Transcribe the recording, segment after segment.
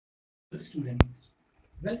Student,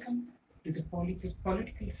 welcome to the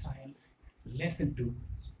political science lesson 2,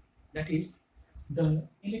 that is the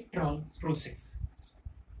electoral process.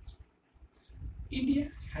 India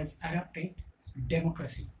has adopted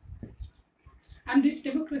democracy, and this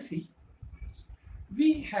democracy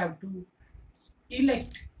we have to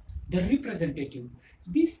elect the representative.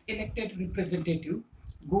 This elected representative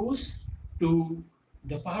goes to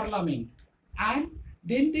the parliament and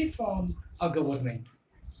then they form a government.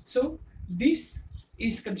 So this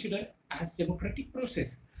is considered as democratic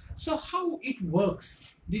process. So how it works,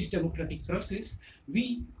 this democratic process,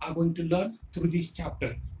 we are going to learn through this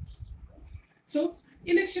chapter. So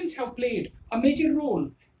elections have played a major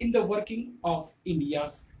role in the working of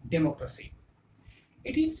India's democracy.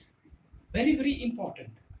 It is very important,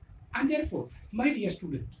 and therefore, my dear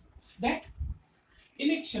students, that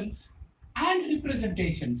elections and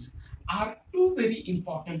representations are two very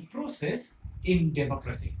important process in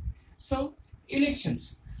democracy. So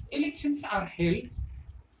elections are held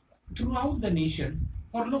throughout the nation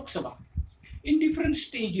for Lok Sabha. In different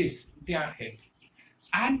stages they are held,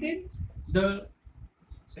 and then the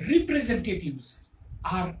representatives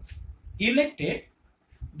are elected.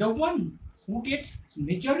 The one who gets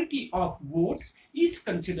majority of vote is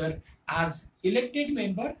considered as elected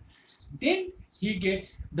member. Then he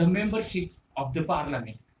gets the membership of the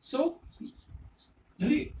parliament. So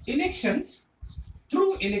elections,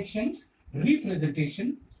 through elections,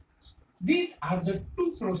 representation, these are the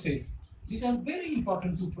two processes. These are very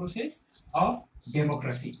important two processes of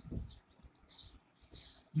democracy.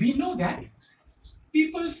 We know that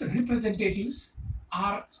people's representatives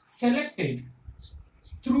are selected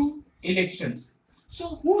through elections.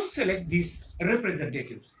 So who select these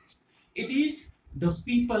representatives? It is the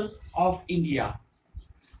people of India.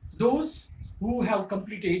 Those who have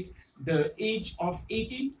completed the age of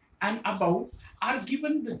 18 and above are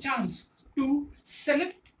given the chance to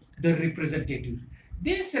select the representative.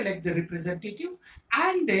 They select the representative,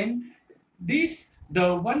 and then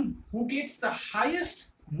the one who gets the highest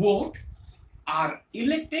vote are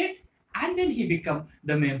elected, and then he becomes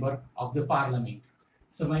the member of the parliament.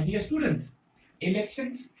 So my dear students,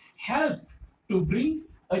 elections help to bring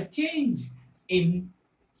a change in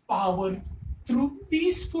power through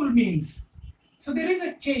peaceful means. So there is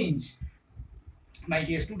a change. My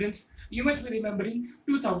dear students, you might be remembering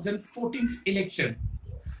 2014's election.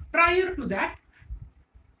 Prior to that,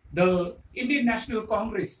 the Indian National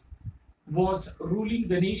Congress was ruling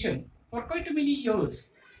the nation for quite many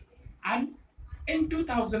years. And in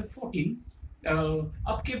 2014,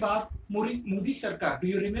 Ab ke baad Modi Sarkar, do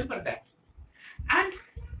you remember that? And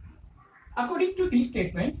according to this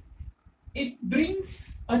statement, it brings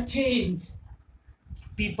a change.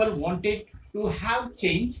 People wanted to have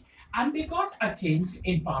change, and they got a change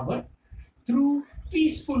in power through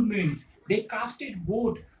peaceful means. They casted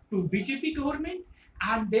vote to BJP government,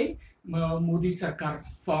 and then Modi Sarkar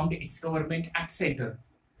formed its government at center.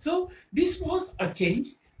 So this was a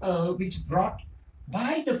change which brought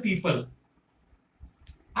by the people,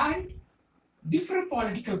 and different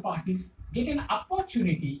political parties get an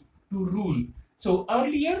opportunity to rule. So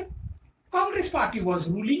earlier, Congress party was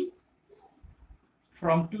ruling.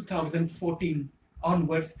 From 2014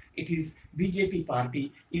 onwards, it is BJP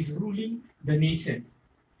party is ruling the nation.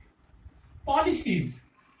 Policies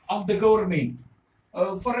of the government,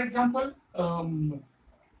 for example,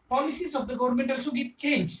 policies of the government also get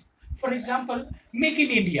changed. For example, Make in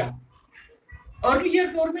India.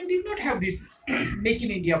 Earlier government did not have this Make in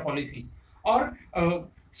India policy, or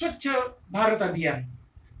Swachh Bharat Abhiyan.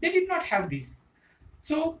 They did not have this.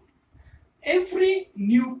 So every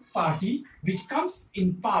new party which comes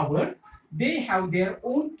in power, they have their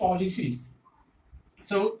own policies.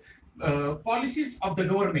 So policies of the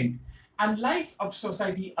government and life of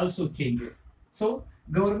society also changes. So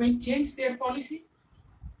government changed their policy.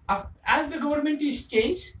 As the government is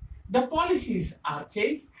changed, the policies are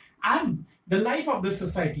changed, and the life of the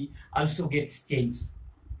society also gets changed.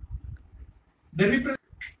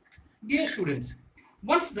 Dear students,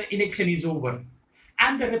 once the election is over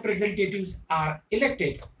and the representatives are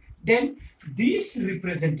elected, then these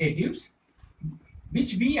representatives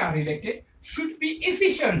which we are elected should be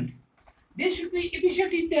efficient. They should be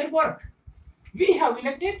efficient in their work. We have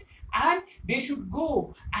elected, and they should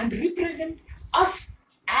go and represent us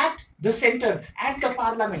at the center, at the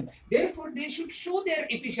parliament. Therefore, they should show their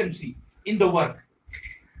efficiency in the work.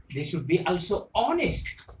 They should be also honest.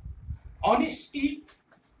 Honesty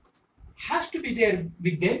has to be there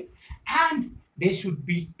with them, and they should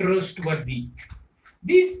be trustworthy.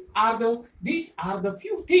 These are the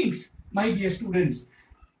few things, my dear students.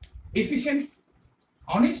 Efficient,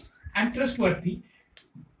 honest, and trustworthy.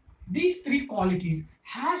 These three qualities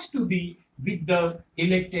has to be with the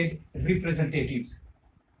elected representatives,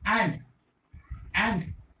 and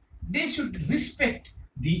and they should respect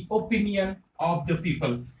the opinion of the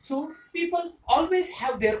people. So people always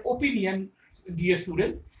have their opinion, dear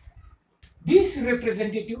student. This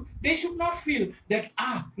representative, they should not feel that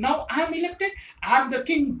now I'm elected, I'm the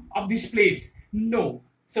king of this place. No.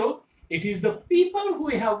 So it is the people who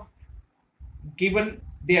have given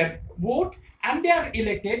their vote and they are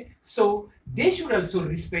elected, so they should also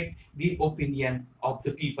respect the opinion of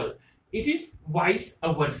the people. It is vice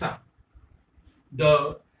versa.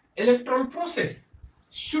 The electoral process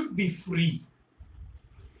should be free.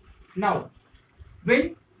 Now,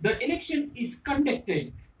 when the election is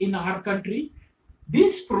conducted in our country,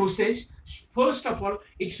 this process, first of all,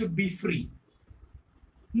 it should be free.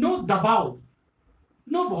 No dabaw,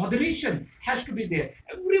 no botheration has to be there.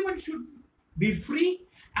 Everyone should be free,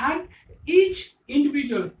 and each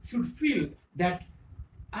individual should feel that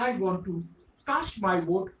I want to cast my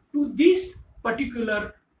vote to this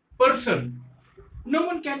particular person. No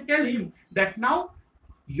one can tell him that now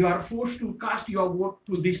you are forced to cast your vote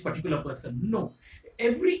to this particular person. No.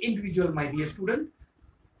 Every individual, my dear student,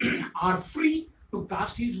 are free to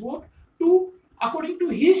cast his vote to according to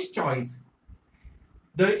his choice.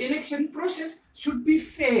 The election process should be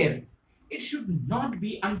fair. It should not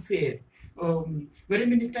be unfair. Very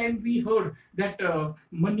many times we heard that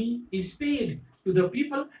money is paid to the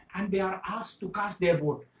people and they are asked to cast their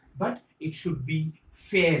vote. But it should be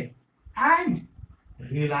fair and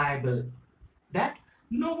reliable. That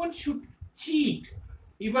no one should cheat.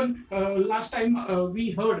 Even last time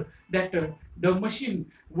we heard that the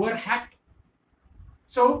machine were hacked.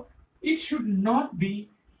 So it should not be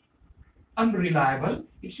unreliable.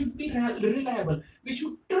 It should be reliable. We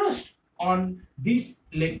should trust on this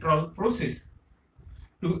electoral process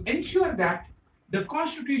to ensure that the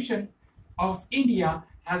Constitution of India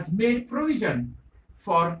has made provision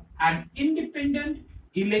for an independent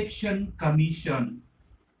election commission.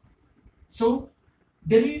 So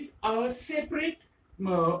there is a separate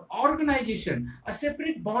organization, a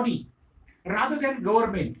separate body rather than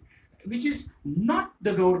government, which is not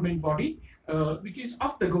the government body, which is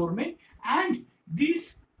of the government, and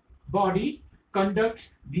this body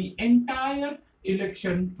conducts the entire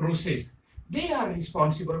election process. They are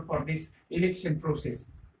responsible for this election process.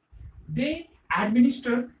 They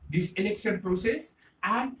administer this election process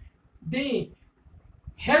and they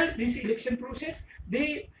held this election process.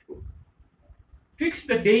 They fix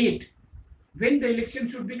the date when the election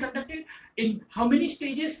should be conducted, in how many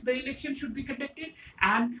stages the election should be conducted,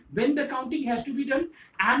 and when the counting has to be done,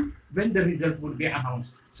 and when the result would be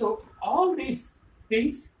announced. So all these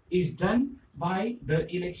things is done by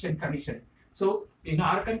the election commission. So in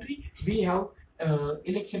our country, we have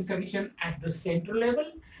election commission at the central level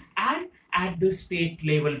and at the state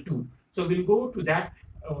level too. So we'll go to that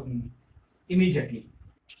immediately.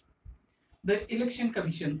 The Election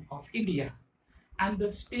Commission of India and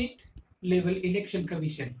the state level election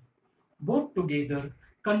commission both together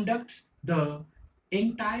conducts the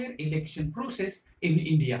entire election process in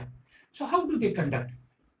India. So how do they conduct?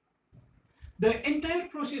 The entire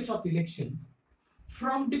process of election,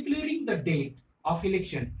 from declaring the date of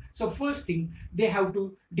election. So first thing, they have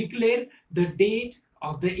to declare the date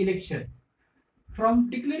of the election.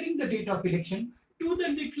 From declaring the date of election to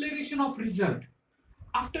the declaration of result.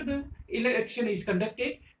 After the election is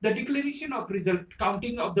conducted, the declaration of result,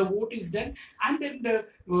 counting of the vote is done, and then the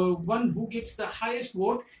one who gets the highest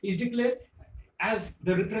vote is declared as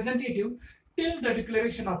the representative till the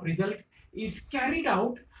declaration of result is carried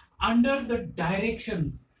out under the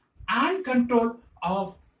direction and control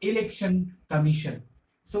of election commission.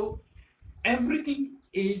 So everything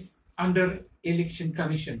is under election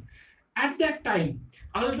commission. At that time,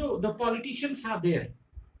 although the politicians are there,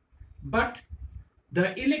 but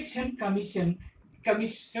the election commission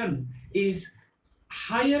is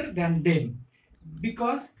higher than them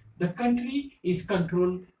because the country is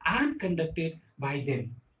controlled and conducted by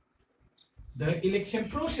them. The election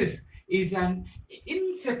process is an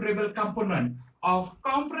inseparable component of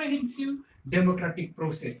comprehensive democratic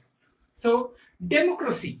process. So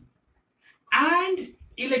democracy and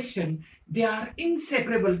election, they are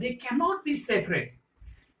inseparable. They cannot be separate.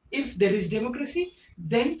 If there is democracy,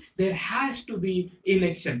 then there has to be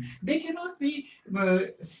election. They cannot be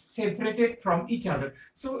separated from each other.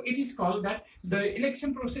 So it is called that the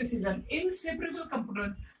election process is an inseparable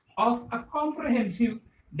component of a comprehensive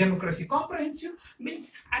democracy. Comprehensive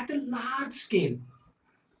means at a large scale.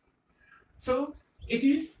 So it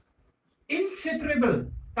is inseparable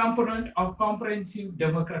component of comprehensive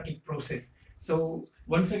democratic process. So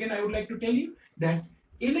once again, I would like to tell you that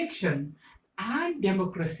election and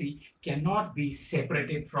democracy cannot be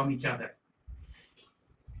separated from each other.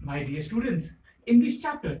 My dear students, in this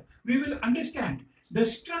chapter, we will understand the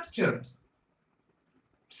structure,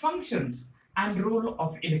 functions, and role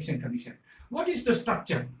of Election Commission. What is the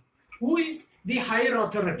structure? Who is the higher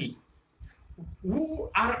authority? Who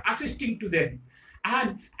are assisting to them?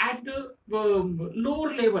 And at the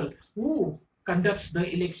lower level, who conducts the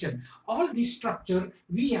election? All this structure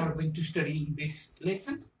we are going to study in this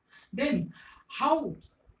lesson. Then, how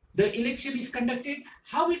the election is conducted,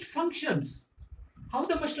 how it functions, how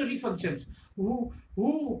the machinery functions, who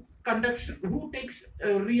conducts, who takes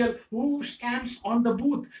who stands on the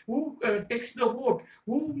booth, who takes the vote,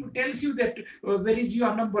 who tells you that where is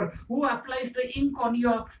your number, who applies the ink on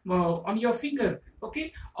your finger.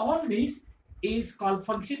 Okay, all this is called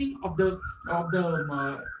functioning of the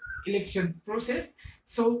election process.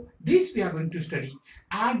 So this we are going to study,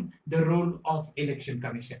 and the role of Election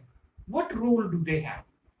Commission. What role do they have?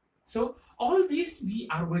 So all this we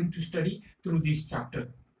are going to study through this chapter.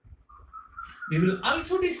 We will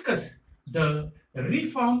also discuss the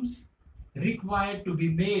reforms required to be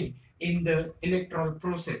made in the electoral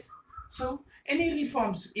process. So any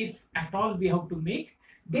reforms, if at all we have to make,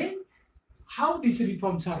 then how these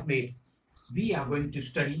reforms are made, we are going to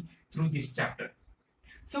study through this chapter.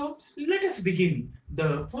 So let us begin.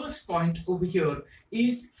 The first point over here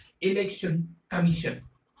is Election Commission.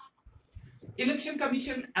 Election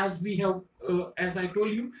Commission, as we have, as I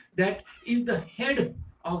told you, that is the head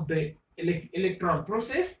of the electoral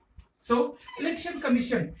process. So Election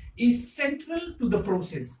Commission is central to the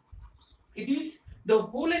process. It is the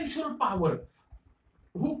whole and sole power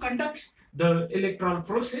who conducts the electoral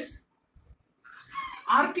process.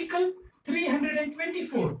 Article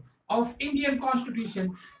 324 of Indian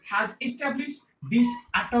Constitution has established this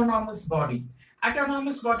autonomous body.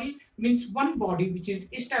 Autonomous body means one body which is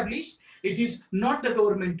established. It is not the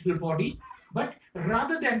governmental body, but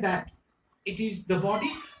rather than that, it is the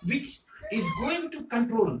body which is going to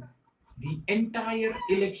control the entire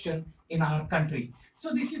election in our country.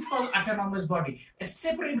 So this is called autonomous body, a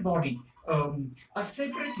separate body, a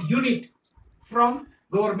separate unit from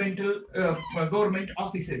governmental government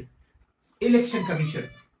offices. Election Commission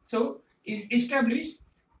so is established,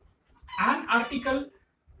 and Article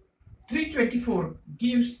 324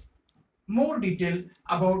 gives more detail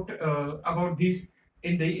about this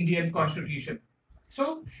in the Indian Constitution.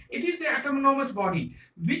 So it is the autonomous body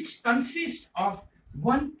which consists of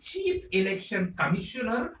one chief election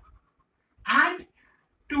commissioner and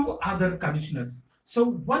two other commissioners. So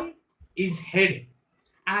one is head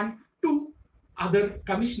and two other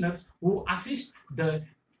commissioners who assist the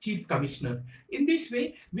chief commissioner. In this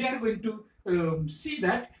way, we are going to see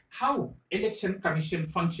that how Election Commission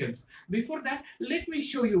functions. Before that, let me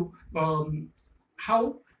show you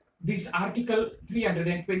how this Article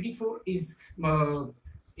 324 is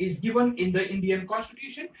given in the Indian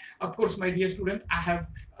Constitution. Of course, my dear student, I have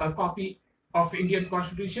a copy of Indian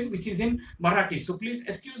Constitution which is in Marathi. So please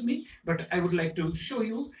excuse me, but I would like to show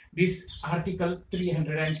you this Article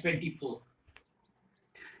 324.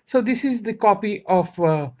 So this is the copy of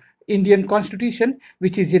Indian Constitution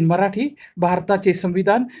which is in Marathi. भारताचे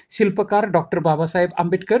संविधान शिल्पकार doctor Babasaheb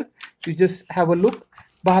Ambedkar. You just have a look.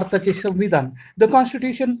 भारताचे संविधान, the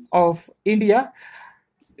Constitution of India,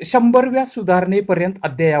 100व्या सुधारणेपर्यंत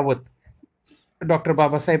अद्ययावत, doctor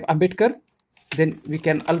Babasaheb Ambedkar. Then we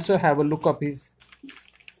can also have a look of his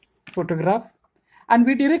photograph, and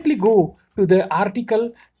we directly go to the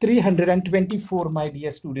Article 324, my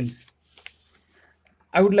dear students.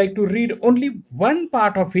 I would like to read only one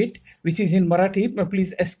part of it, which is in Marathi.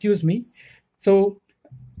 Please excuse me. So,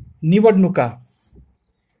 निवडणुका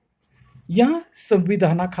या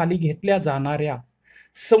संविधानाखाली घेतल्या जाणाऱ्या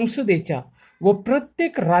संसदेच्या व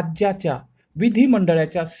प्रत्येक राज्याच्या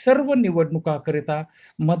विधिमंडळाच्या सर्व निवडणुकाकरिता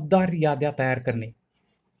मतदार याद्या तयार करणे.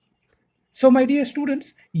 So, my dear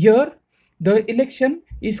students, here the election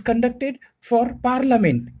is conducted for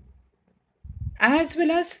parliament as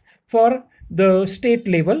well as for the state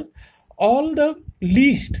level. All the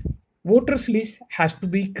list, voters list has to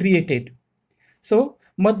be created. So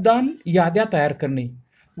मतदान याद्या तयार करणे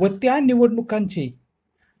व त्या निवडणुकांचे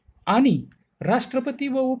आणि राष्ट्रपती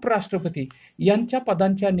व उपराष्ट्रपती यांच्या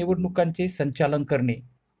पदांच्या निवडणुकांचे संचालन करणे.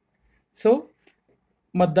 So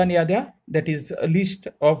मतदान याद्या, that is a list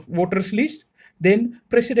of voters list. Then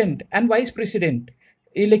president and vice president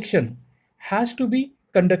election has to be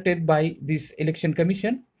conducted by this election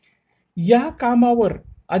commission. या कामावर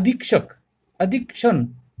अधीक्षक, अधीक्षण,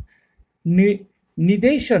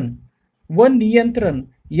 निदेशन व नियंत्रण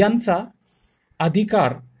यांचा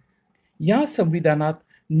अधिकार या संविधानात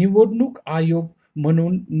निवडणूक आयोग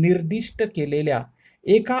म्हणून निर्दिष्ट केलेल्या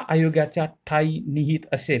एका आयोगाच्या ठायी निहित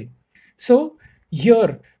असेल. सो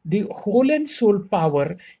here the whole and sole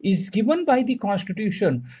power is given by the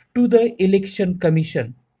constitution to the election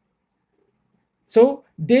commission. So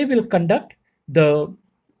they will conduct the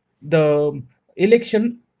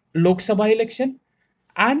election, Lok Sabha election,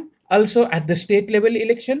 and also at the state level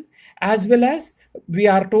election, as well as we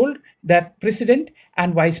are told that president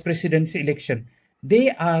and vice president's election. They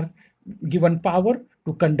are given power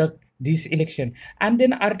to conduct this election. And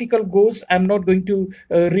then article goes, I'm not going to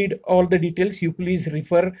read all the details. You please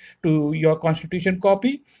refer to your constitution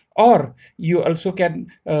copy, or you also can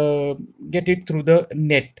get it through the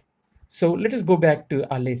net. So let us go back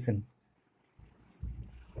to our lesson.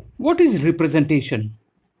 What is representation?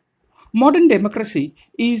 Modern democracy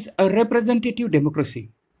is a representative democracy.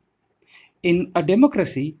 In a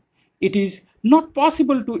democracy, it is not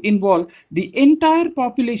possible to involve the entire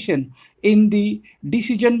population in the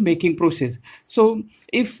decision-making process. So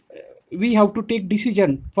if we have to take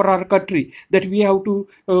decision for our country that we have to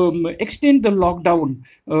extend the lockdown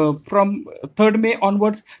from 3rd May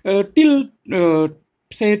onwards till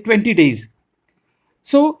say 20 days.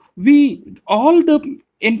 So all the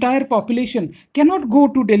entire population cannot go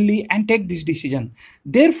to Delhi and take this decision.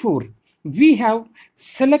 Therefore, we have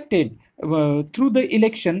selected through the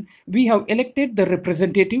election, we have elected the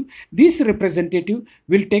representative. This representative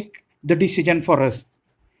will take the decision for us.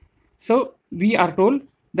 So we are told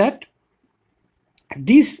that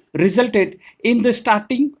this resulted in the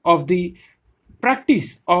starting of the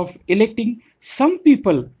practice of electing some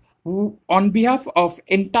people who, on behalf of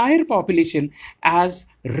entire population, as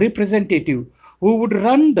representative who would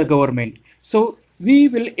run the government. So we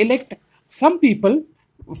will elect some people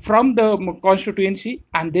from the constituency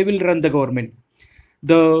and they will run the government.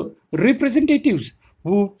 The representatives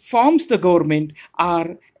who forms the government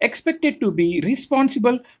are expected to be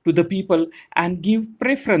responsible to the people and give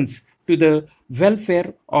preference to the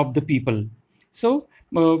welfare of the people. So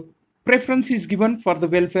preference is given for the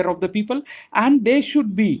welfare of the people, and they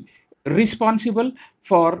should be responsible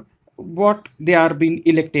for what they are being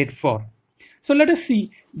elected for. So let us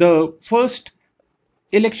see the first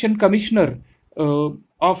election commissioner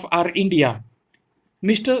of our India.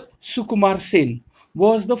 Mr. Sukumar Sen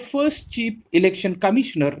was the first chief election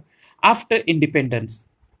commissioner after independence.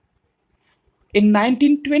 In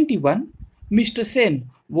 1921, Mr. Sen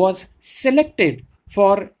was selected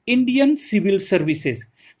for Indian civil services.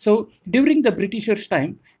 So during the Britishers'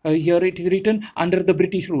 time, here it is written under the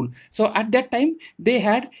British rule. So at that time, they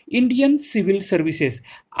had Indian Civil Services,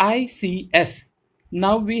 ICS.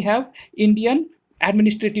 Now we have Indian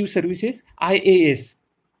Administrative Services, IAS.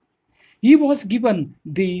 He was given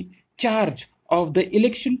the charge of the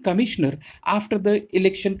election commissioner after the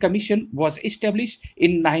election commission was established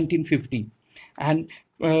in 1950. And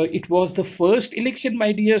it was the first election,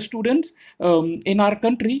 my dear students, in our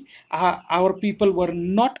country. Our people were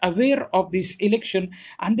not aware of this election,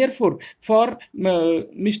 and therefore for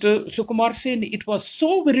Mr. Sukumar Sen, it was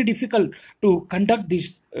so very difficult to conduct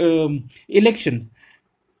this election.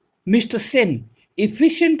 Mr. Sen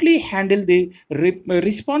efficiently handled the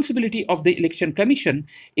responsibility of the election commission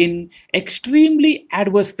in extremely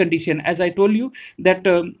adverse condition. As I told you that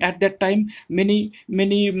at that time many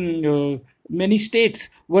states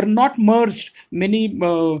were not merged, many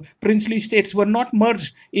princely states were not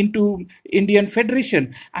merged into Indian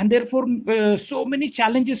Federation, and therefore so many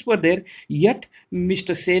challenges were there. Yet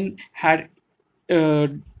Mr. Sen had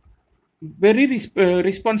very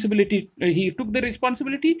responsibility. He took the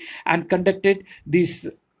responsibility and conducted this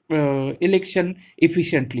election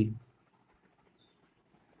efficiently.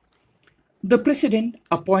 The president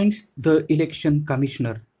appoints the election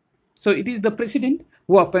commissioner. So it is the president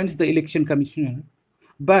who appoints the election commissioner,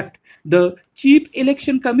 but the chief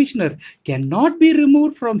election commissioner cannot be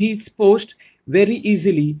removed from his post very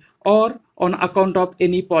easily or on account of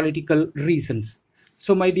any political reasons.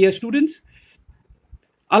 So my dear students,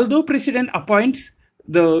 although president appoints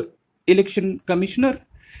the election commissioner,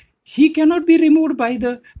 he cannot be removed by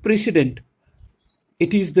the president.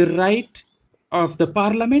 It is the right of the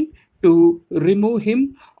parliament to remove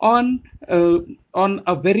him on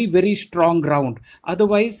a very, very strong ground.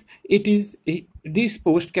 Otherwise, this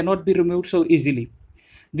post cannot be removed so easily.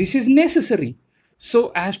 This is necessary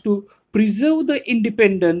so as to preserve the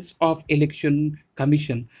independence of election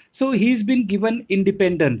commission. So he's been given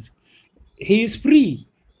independence. He is free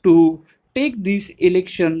to take this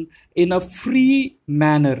election in a free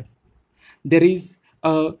manner. There is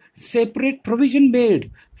a separate provision made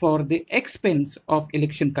for the expense of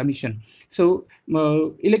election commission. So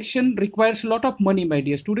election requires a lot of money, my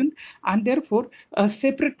dear student, and therefore a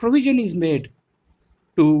separate provision is made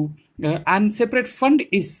to and separate fund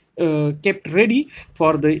is kept ready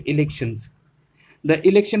for the elections. The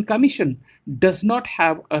election commission does not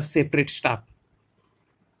have a separate staff.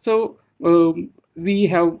 So we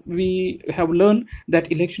have learned that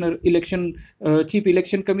chief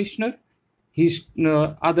election commissioner, his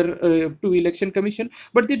other two election commission,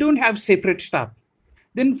 but they don't have separate staff.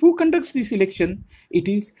 Then who conducts this election? It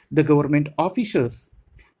is the government officers,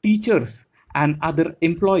 teachers, and other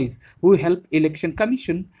employees who help election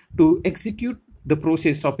commission to execute the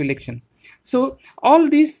process of election. So all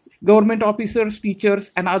these government officers,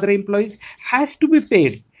 teachers, and other employees has to be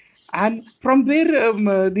paid. And from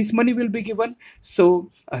where this money will be given?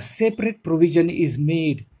 So a separate provision is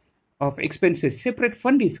made of expenses. Separate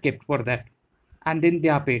fund is kept for that, and then they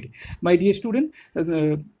are paid. My dear student,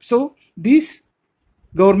 so these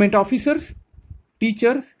government officers,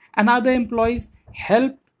 teachers, and other employees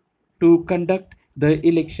help to conduct the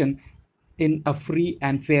election in a free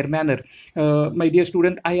and fair manner. My dear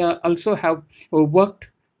student, I also have worked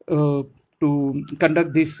to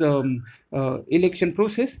conduct this election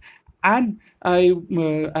process, and I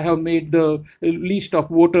have made the list of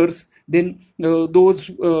voters. Then those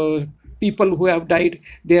people who have died,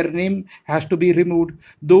 their name has to be removed.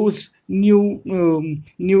 Those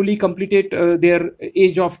newly completed their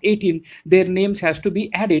age of 18, their names has to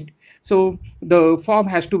be added. So the form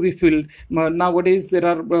has to be filled. Nowadays there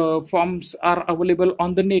are forms are available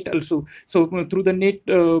on the net also. So through the net,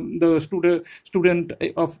 the student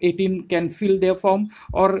of 18 can fill their form,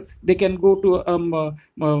 or they can go to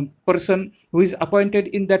a person who is appointed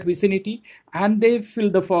in that vicinity, and they fill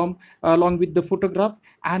the form along with the photograph.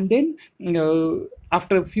 And then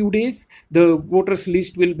after a few days, the voters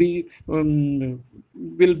list will be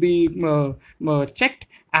checked,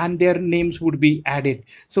 and their names would be added.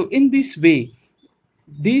 So in this way,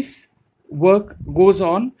 this work goes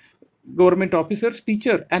on. Government officers,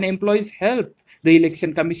 teacher, and employees help the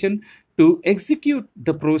election commission to execute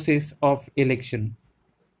the process of election.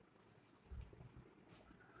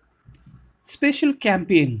 Special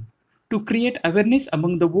campaign to create awareness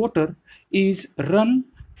among the voter is run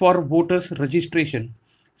for voters registration.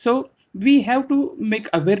 So we have to make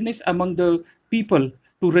awareness among the people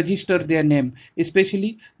to register their name,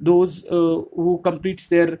 especially those who completes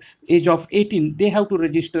their age of 18. They have to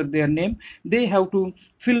register their name. They have to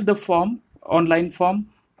fill the form, online form,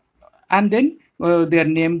 and then their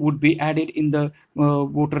name would be added in the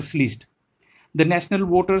voters list. The National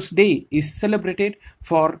Voters Day is celebrated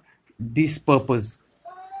for this purpose.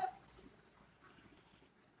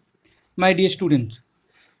 My dear students,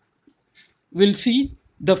 we'll see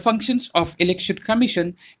the functions of election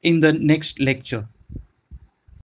commission in the next lecture.